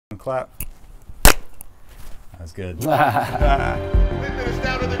clap. That's good. Pittman is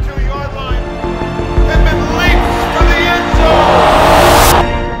down to the 2-yard line. Pittman leaps for the end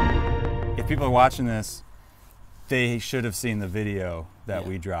zone. If people are watching this, they should have seen the video that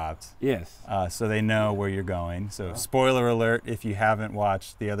we dropped. Yes. So they know where you're going. So spoiler alert, if you haven't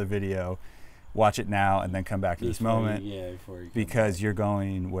watched the other video, watch it now and then come back to this moment. Because you're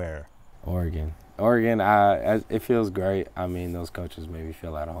going where? Oregon. Oregon, it feels great. I mean, those coaches made me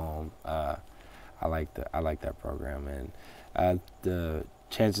feel at home. I like that program, and the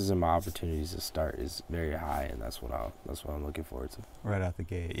chances and my opportunities to start is very high, and that's what I'm looking forward to. Right out the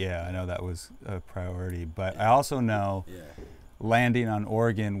gate, yeah. I know that was a priority, but I also know landing on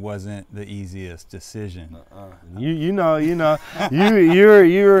Oregon wasn't the easiest decision. You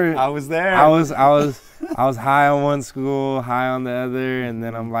were. I was there. I was high on one school, high on the other, and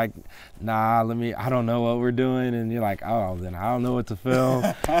then I'm like, nah, I don't know what we're doing, and you're like, oh, then I don't know what to film,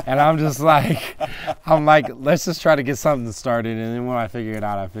 and I'm like, let's just try to get something started, and then when I figure it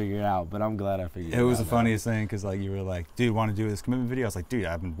out, I figure it out. But I'm glad I figured it out. It was the funniest thing because like you were like, dude, want to do this commitment video? I was like, dude,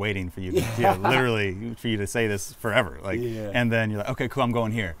 I've been waiting for you, literally for you to say this forever, like, and then you're like, okay, cool, I'm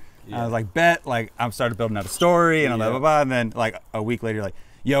going here. I was like, bet, like I'm started building out a story and blah blah blah, and then like a week later, you're like,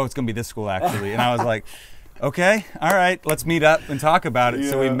 yo, it's gonna be this school actually, and I was like, okay, all right, let's meet up and talk about it.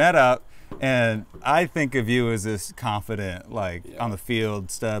 So we met up. And I think of you as this confident, like on the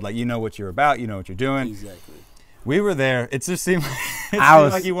field stud, like you know what you're about, you know what you're doing. Exactly. We were there. It just seemed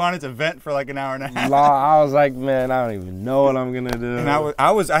like you wanted to vent for like an hour and a half. I was like, man, I don't even know what I'm gonna do. And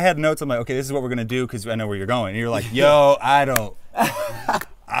I had notes. I'm like, okay, this is what we're gonna do because I know where you're going. And you're like, yo, I don't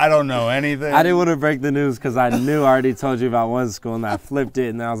know anything. I didn't want to break the news because I knew I already told you about one school, and I flipped it,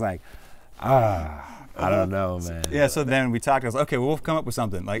 and I was like, I don't know, man. Yeah, so then we talked. I was like, okay, well, we'll come up with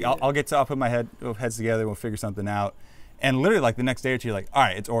something. Like, I'll put my heads together. We'll figure something out. And literally, like the next day or two, you're like, all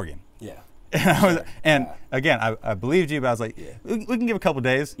right, it's Oregon. Yeah. And again, I believed you, but I was like, we can give a couple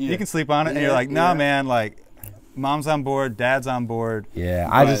days. You can sleep on it. And you're like, nah, man, like, mom's on board, dad's on board. Yeah,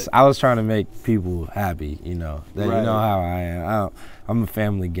 I was trying to make people happy, you know. You know how I am. I'm a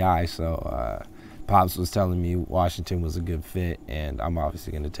family guy, so Pops was telling me Washington was a good fit, and I'm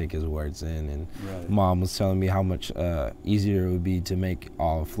obviously going to take his words in. And Mom was telling me how much easier it would be to make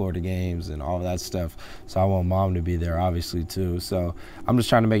all Florida games and all that stuff. So I want Mom to be there, obviously, too. So I'm just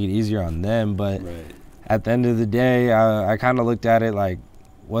trying to make it easier on them. But at the end of the day, I kind of looked at it like,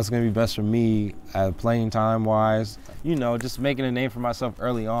 what's going to be best for me playing time-wise? You know, just making a name for myself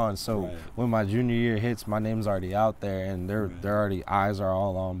early on. So when my junior year hits, my name's already out there, and they're already eyes are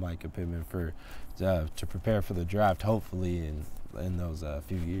all on Mycah Pittman to prepare for the draft, hopefully in those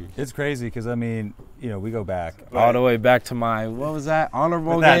few years. It's crazy because I mean, you know, we go back all the way back to my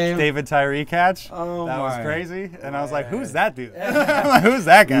honorable game. That David Tyree catch. Oh, that was crazy. And I was like, who's that dude? Like, who's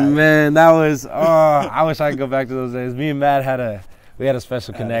that guy? Man, that was. I wish I could go back to those days. Me and Matt had a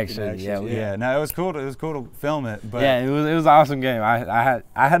special connection. Yeah. No, it was cool. It was cool to film it. But yeah, it was an awesome game. I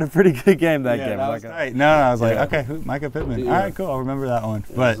had a pretty good game that game. That was great. No, I was like, okay, Mycah Pittman. All right, cool. I'll remember that one.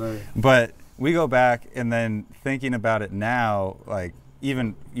 But we go back and then thinking about it now, like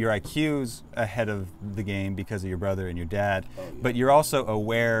even your IQ's ahead of the game because of your brother and your dad, but you're also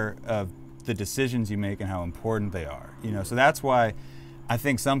aware of the decisions you make and how important they are. You know, so that's why I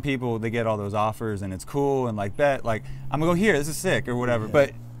think some people, they get all those offers and it's cool and like bet, like I'm gonna go here, this is sick or whatever,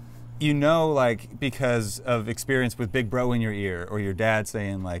 but you know, like because of experience with big bro in your ear or your dad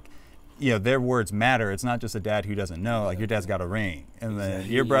saying like, you know, their words matter. It's not just a dad who doesn't know. Like your dad's got a ring, and then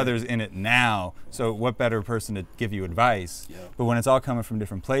your brother's in it now. So what better person to give you advice? But when it's all coming from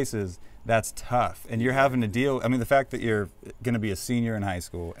different places, that's tough. And you're having to deal. I mean, the fact that you're going to be a senior in high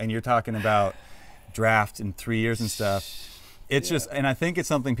school and you're talking about draft in 3 years and stuff. It's just, and I think it's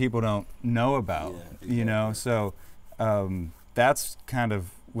something people don't know about. You know, so that's kind of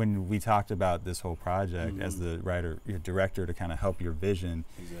when we talked about this whole project as the writer, your director, to kind of help your vision.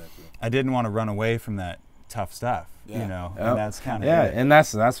 I didn't want to run away from that tough stuff, you know, and that's kind of it. And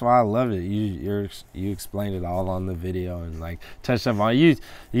that's why I love it. You explained it all on the video and like touched up on you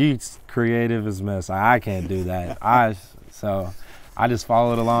creative as mess. I can't do that. I just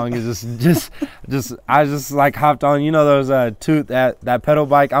followed along and I just like hopped on, you know, those that pedal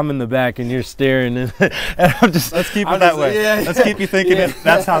bike. I'm in the back and you're steering, and I'm just. Let's keep it that way. Let's keep you thinking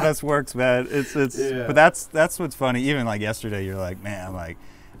that's how this works, man. But that's what's funny. Even like yesterday, you're like, man,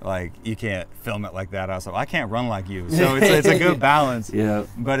 like you can't film it like that. I was like, I can't run like you. So it's a good balance.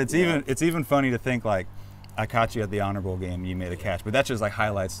 But it's even funny to think like, I caught you at the honorable game, you made a catch, but that's just like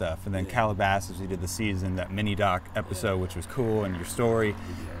highlight stuff. And then Calabasas, you did the season, that mini doc episode, which was cool, and your story.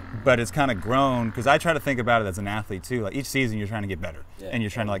 but it's kind of grown because I try to think about it as an athlete too. Like each season you're trying to get better, and you're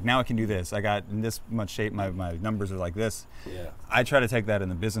trying to like, now I can do this. I got in this much shape, my numbers are like this. I try to take that in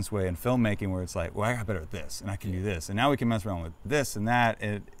the business way and filmmaking where it's like, well, I got better at this and I can do this, and now we can mess around with this and that.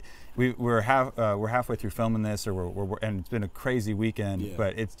 And we're halfway through filming this, and it's been a crazy weekend,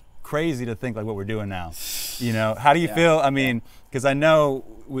 but it's crazy to think like what we're doing now. You know, how do you feel? I mean, because I know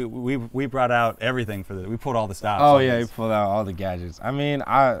we brought out everything for this. We pulled all the stops. Oh yeah, we pulled out all the gadgets. I mean,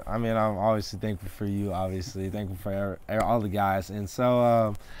 I'm obviously thankful for you. Obviously thankful for all the guys. And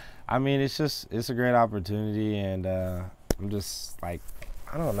so, I mean, it's a great opportunity, and I'm just like,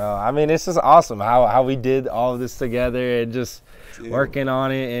 I don't know. I mean, it's just awesome how we did all of this together and just working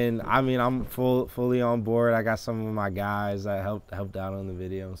on it. And I mean, I'm fully on board. I got some of my guys that helped out on the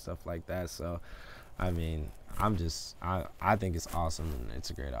video and stuff like that. So, I mean, I think it's awesome, and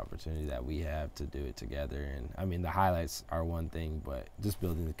it's a great opportunity that we have to do it together. And I mean, the highlights are one thing, but just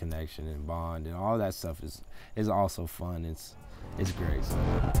building the connection and bond and all that stuff is also fun. It's great. So.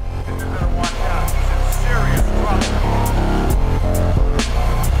 You better watch out. He's in serious trouble.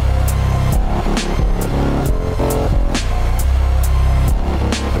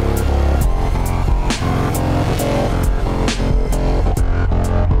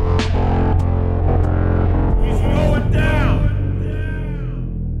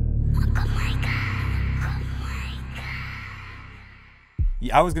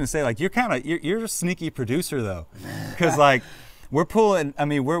 I was gonna say, like, you're a sneaky producer though, because like we're pulling. I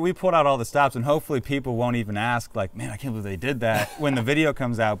mean, we pulled out all the stops, and hopefully people won't even ask, like, man, I can't believe they did that when the video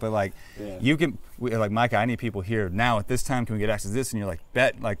comes out. But like, you can, like, Mycah, I need people here now at this time. Can we get access to this? And you're like,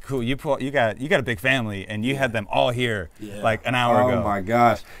 bet, like, cool. You got a big family, and you had them all here like an hour ago. Oh my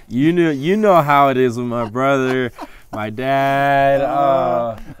gosh, you know how it is with my brother. My dad.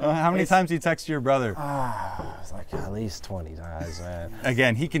 How many times do you text your brother? It's like at least 20 times, man.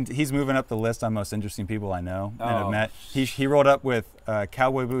 Again, he's moving up the list on most interesting people I know and have met. He rolled up with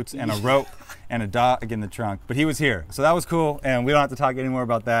cowboy boots and a rope and a dog in the trunk, but he was here, so that was cool. And we don't have to talk anymore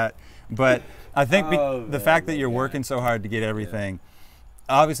about that. But I think the fact that you're working so hard to get everything.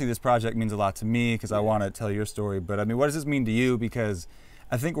 Obviously, this project means a lot to me because I want to tell your story. But I mean, what does this mean to you? Because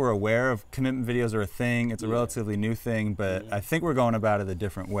I think we're aware of commitment videos are a thing. It's a relatively new thing, but I think we're going about it a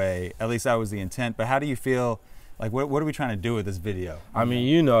different way. At least that was the intent. But how do you feel? Like, what are we trying to do with this video? I mean,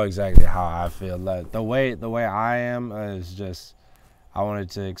 you know exactly how I feel. Like, the way I am is just, I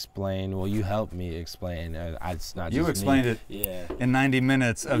wanted to explain. Well, you helped me explain. It's not. You just explained me. it in 90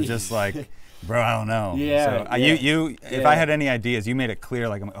 minutes of just like, bro, I don't know. Yeah. So if I had any ideas, you made it clear.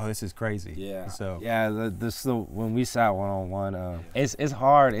 Like, oh, this is crazy. Yeah. So when we sat one-on-one, it's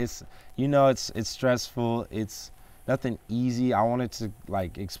hard. It's it's stressful. It's nothing easy. I wanted to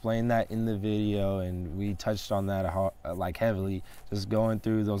like explain that in the video, and we touched on that like heavily. Just going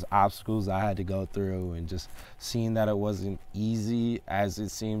through those obstacles I had to go through, and just seeing that it wasn't easy as it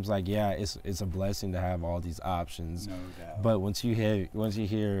seems. Like, yeah, it's a blessing to have all these options. No doubt. But once you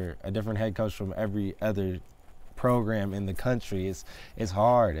hear a different head coach from every other program in the country, it's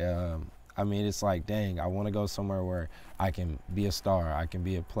hard. I mean, it's like, dang, I want to go somewhere where I can be a star, I can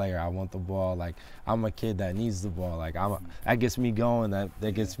be a player, I want the ball. Like, I'm a kid that needs the ball. Like, that gets me going,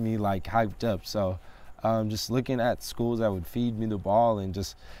 that gets me like hyped up. So just looking at schools that would feed me the ball, and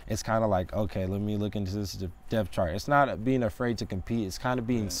just, it's kind of like, okay, let me look into this depth chart. It's not being afraid to compete, it's kind of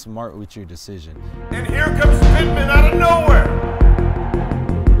being smart with your decision. And here comes Pittman out of nowhere.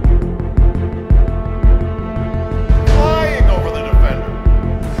 Flying over the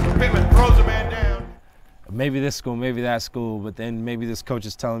defender. Pittman throws a man down. Maybe this school, maybe that school, but then maybe this coach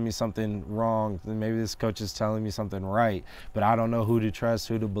is telling me something wrong, then maybe this coach is telling me something right, but I don't know who to trust,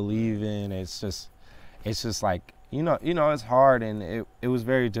 who to believe in. It's just like, it's hard, and it was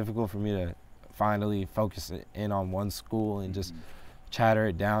very difficult for me to finally focus in on one school and just chatter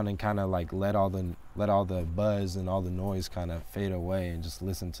it down and kind of like let all the buzz and all the noise kind of fade away, and just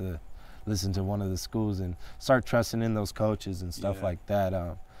listen to one of the schools and start trusting in those coaches and stuff like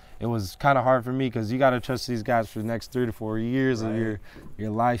that. It was kind of hard for me because you got to trust these guys for the next 3 to 4 years of your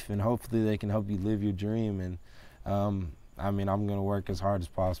life, and hopefully they can help you live your dream. And I mean, I'm gonna work as hard as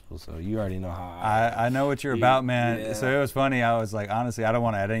possible. So you already know how I know what you're about, man. Yeah. So it was funny. I was like, honestly, I don't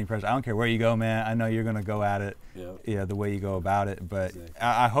want to add any pressure. I don't care where you go, man. I know you're gonna go at it, the way you go about it. But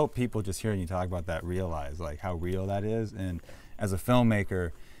I hope people just hearing you talk about that realize like how real that is. And as a filmmaker,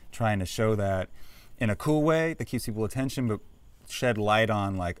 trying to show that in a cool way that keeps people attention, but shed light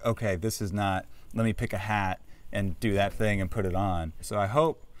on like, okay, this is not, let me pick a hat and do that thing and put it on. So I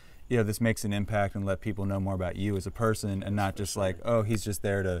hope this makes an impact and let people know more about you as a person, and not just like, oh, he's just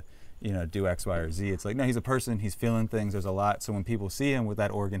there to you know, do X, Y, or Z. It's like, no, he's a person, he's feeling things, there's a lot. So when people see him with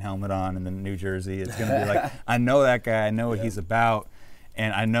that Oregon helmet on and then New Jersey, it's gonna be like, I know that guy, I know what he's about,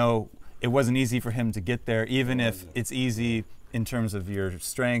 and I know it wasn't easy for him to get there, even if it's easy in terms of your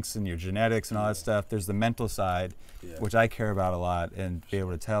strengths and your genetics and all that stuff. There's the mental side, which I care about a lot and be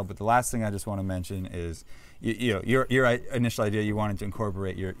able to tell. But the last thing I just want to mention is, you know, your initial idea, you wanted to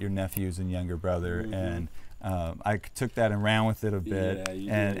incorporate your nephews and younger brother, and I took that and ran with it a bit,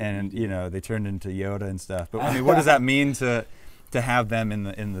 and you know, they turned into Yoda and stuff. But I mean, what does that mean to have them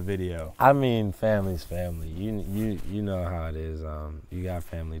in the video? I mean, family's family. You know how it is. You got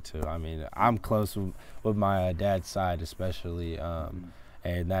family too. I mean, I'm close with my dad's side, especially,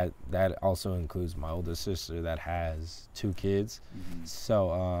 and that also includes my older sister that has 2 kids.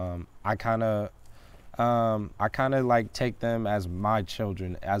 So I kind of like take them as my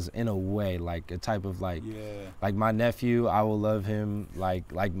children, as in a way, like a type of like my nephew. I will love him like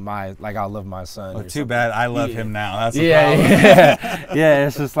I'll love my son. Oh, too bad I love him now. That's the problem. Yeah.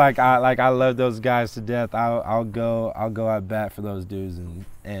 It's just like I love those guys to death. I'll go at bat for those dudes,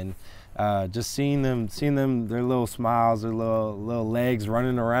 and just seeing them, their little smiles, their little legs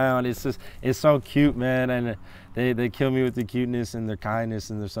running around. It's so cute, man, and they kill me with the cuteness and their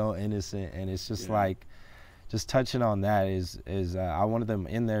kindness, and they're so innocent, and it's just like, just touching on that is I wanted them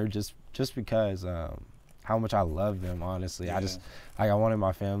in there just because how much I love them, honestly. I just I wanted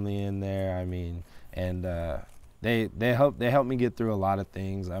my family in there. I mean, and they helped me get through a lot of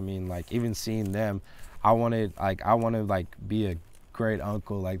things. I mean, like, even seeing them, I wanted like be a great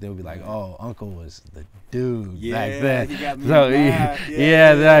uncle. Like, they'll be like, oh, uncle was the dude back then. You got me so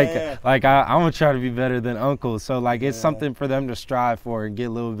like I'm gonna try to be better than uncle. So like, it's something for them to strive for and get a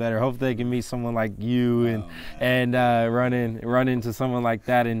little better. Hope they can meet someone like you and run into someone like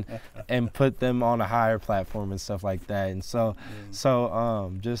that and put them on a higher platform and stuff like that. And so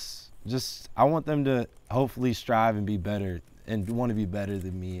just I want them to hopefully strive and be better and want to be better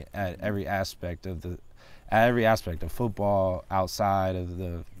than me at every aspect of football, outside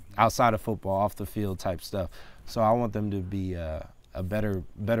of football, off the field type stuff. So I want them to be a better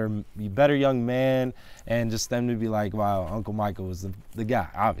young man, and just them to be like, wow, Uncle Mycah was the guy.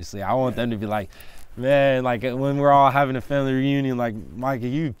 Obviously, I want them to be like, man, like when we're all having a family reunion, like,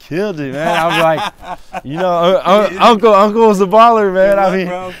 Mycah, you killed it, man. I was like, you know, Uncle was a baller, man. I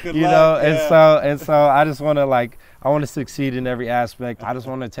mean, you know, and so I just want to I want to succeed in every aspect. I just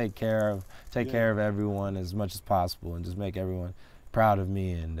want to take care of everyone as much as possible, and just make everyone proud of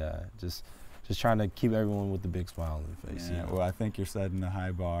me, and just trying to keep everyone with the big smile on their face. Yeah, you know? well, I think you're setting a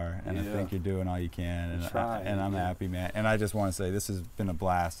high bar, and I think you're doing all you can, and I'm happy, man. And I just want to say this has been a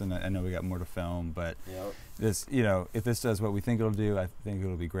blast, and I know we got more to film, but this, you know, if this does what we think it'll do, I think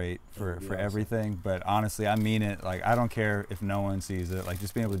it'll be great for everything. But honestly, I mean it. Like, I don't care if no one sees it. Like,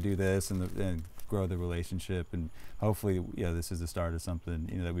 just being able to do this and grow the relationship, and hopefully, you know, this is the start of something,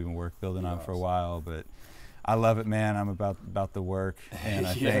 you know, that we've been building on for a while. But I love it, man. I'm about the work, and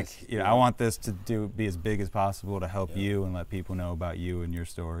I think, you know, I want this to be as big as possible to help you and let people know about you and your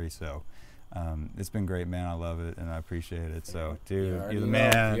story. So it's been great, man. I love it, and I appreciate it. So, dude, you're the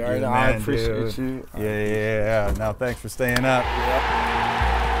man. You're the man, I appreciate you. Yeah. No, thanks for staying up.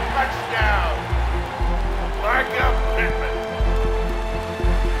 Touchdown, Mycah Pittman.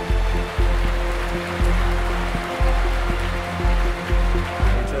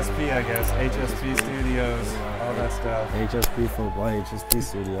 HSP, I guess. HSP Studios, all that stuff. HSP Football, HSP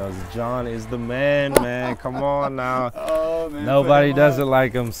Studios. John is the man, man. Come on now. Oh, man. Nobody does it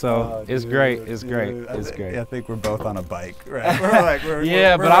like him, so it's great. It's great. It's great. I think we're both on a bike, right?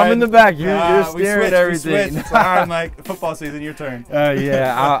 But I'm in the back. You're steering everything. All right, Mike. Football season, your turn.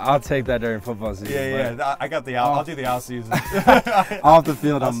 I'll take that during football season. Yeah. I got the out. I'll do the out season. Off the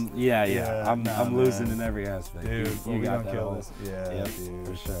field, I'm losing in every aspect. Dude, you got to kill this. Yeah, dude.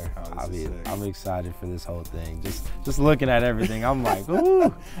 for sure. Oh, I'm excited for this whole thing. Just looking at everything, I'm like,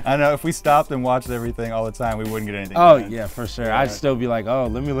 ooh. I know, if we stopped and watched everything all the time, we wouldn't get anything done. Yeah, for sure. I'd still be like, oh,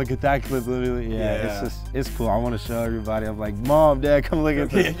 let me look at that clip. It's cool. I want to show everybody. I'm like, Mom, Dad, come look at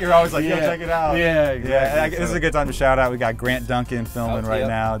this. You're always like, yo, check it out. Yeah, exactly. This is a good time to shout out. We got Grant Duncan filming right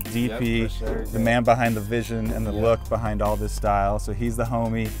now. DP, the man behind the vision and the look behind all this style. So he's the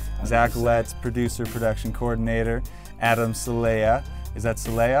homie. Zach Letts, producer, production coordinator. Adam Salaya. Is that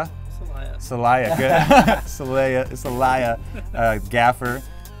Salaya? Salaya, good. Salaya, gaffer,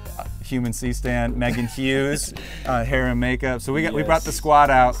 human C-stand. Megan Hughes, hair and makeup. So we brought the squad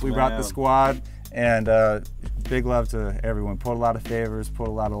out. Yes, we brought the squad, and big love to everyone. Pulled a lot of favors, pulled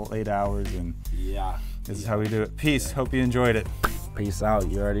a lot of late hours, and this is how we do it. Peace. Hope you enjoyed it. Peace out.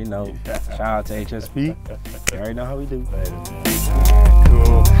 You already know. Shout out to HSP. You already know how we do.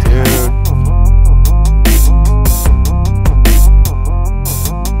 Cool, dude.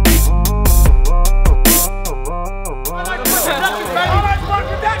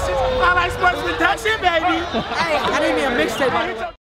 I like sports production, baby. Hey, I need me a mixtape.